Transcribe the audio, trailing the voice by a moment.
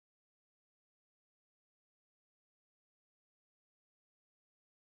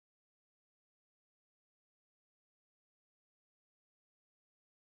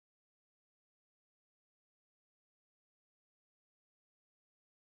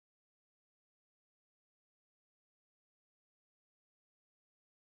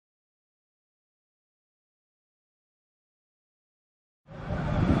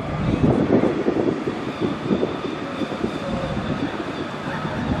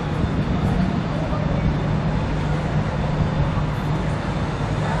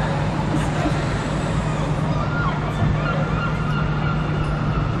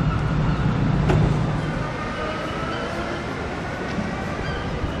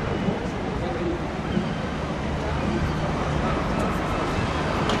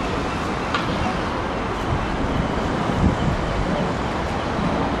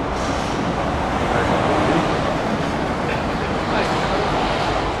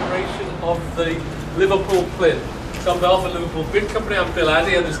of the Liverpool Plinth. So on behalf of Liverpool Bid Company, I'm Bill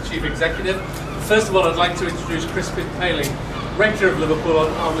Addy, and as Chief Executive. First of all, I'd like to introduce Crispin Paling, Rector of Liverpool,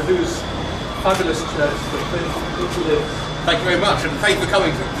 on whose fabulous church, the Plinth, lives. Thank you very much, and thank you for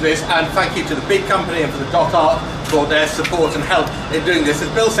coming to this, and thank you to the Bid Company and for the Dot Art for their support and help in doing this. As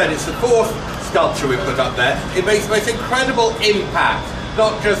Bill said, it's the fourth sculpture we put up there. It makes the most incredible impact,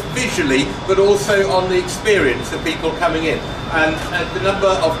 not just visually, but also on the experience of people coming in. And the number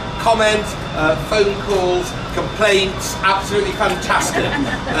of comments, phone calls, complaints, absolutely fantastic.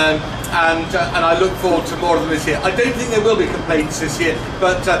 And I look forward to more of them this year. I don't think there will be complaints this year,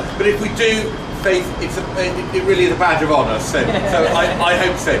 but if we do, Faith, it really is a badge of honour, so I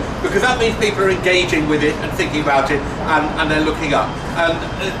hope so, because that means people are engaging with it and thinking about it, and they're looking up. And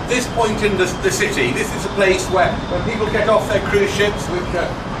at this point in the city, this is a place where when people get off their cruise ships, which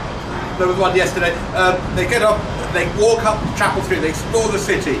there was one yesterday, they get off, they walk up Chapel Street, they explore the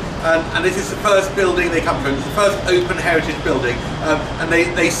city, and this is the first building they come from. It's the first open heritage building, and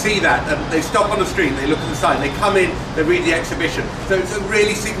they see that, and they stop on the street, they look at the sign, they come in, they read the exhibition. So it's a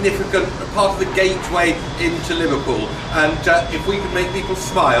really significant part of the gateway into Liverpool, and if we can make people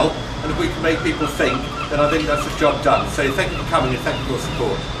smile, and if we can make people think, then I think that's the job done. So thank you for coming, and thank you for your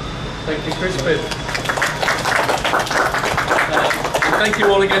support. Thank you, Crispin. Thank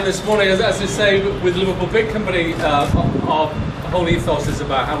you all again this morning. As I say, with Liverpool Bid Company, our whole ethos is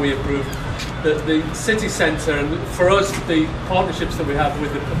about how we improve the city centre, and for us, the partnerships that we have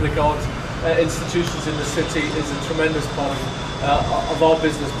with the public arts institutions in the city is a tremendous part of our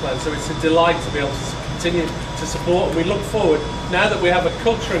business plan. So it's a delight to be able to continue to support, and we look forward, now that we have a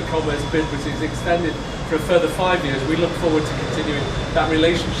culture and commerce bid which is extended for a further 5 years, we look forward to continuing that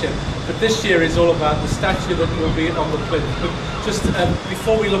relationship. But this year is all about the statue that will be on the plinth. But just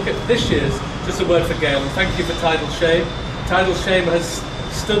before we look at this year's, just a word for Gail, and thank you for Tidal Shame. Tidal Shame has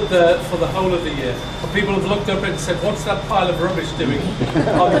stood there for the whole of the year. And people have looked up and said, what's that pile of rubbish doing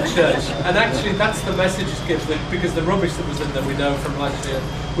on the church? And actually that's the message it gives, because the rubbish that was in there, we know from last year,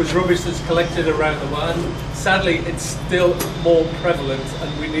 was rubbish that's collected around the world. Sadly, it's still more prevalent,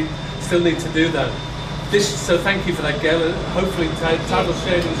 and we still need to do that. So thank you for that, Gail, and hopefully Tidal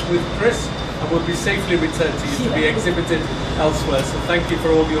Shame is with Chris and will be safely returned to you to be exhibited elsewhere. So thank you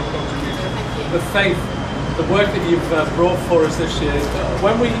for all your contribution. But Faith, the work that you've brought for us this year,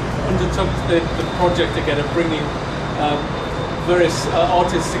 when we undertook the project again of bringing various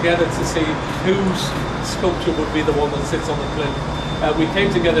artists together to see whose sculpture would be the one that sits on the plinth, we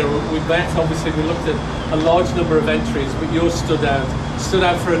came together, we met, obviously we looked at a large number of entries, but yours stood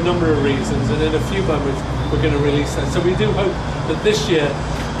out for a number of reasons, and in a few moments we're going to release that. So we do hope that this year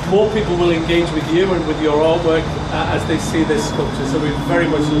more people will engage with you and with your artwork as they see this sculpture, so we're very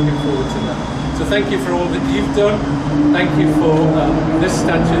much looking forward to that. So thank you for all that you've done, thank you for this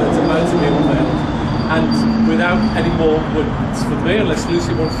statue that's about to be unveiled. And without any more words from me, unless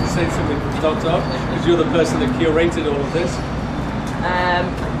Lucy wants to say something from Dot Art, because you're the person that curated all of this.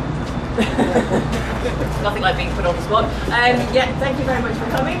 Nothing like being put on the spot. Yeah, thank you very much for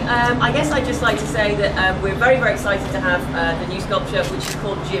coming. I guess I'd just like to say that we're very, very excited to have the new sculpture, which is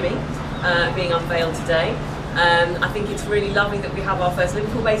called Jimmy, being unveiled today. I think it's really lovely that we have our first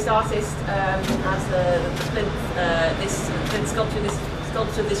Liverpool-based artist as the Plinth, this Plinth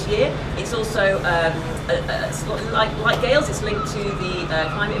sculpture this year. It's also, like Gail's, it's linked to the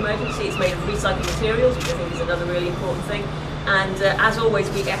climate emergency. It's made of recycled materials, which I think is another really important thing. And as always,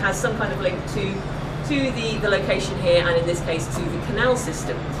 it has some kind of link to the location here, and in this case to the canal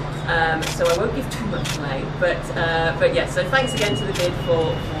system. So I won't give too much away, but yeah. So thanks again to the Bid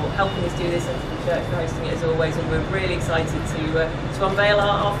for helping us do this, and to the church for hosting it as always. And we're really excited to unveil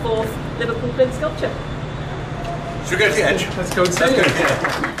our fourth Liverpool Plinth sculpture. Should we go to the edge? Let's go and see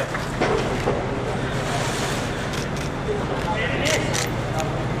it.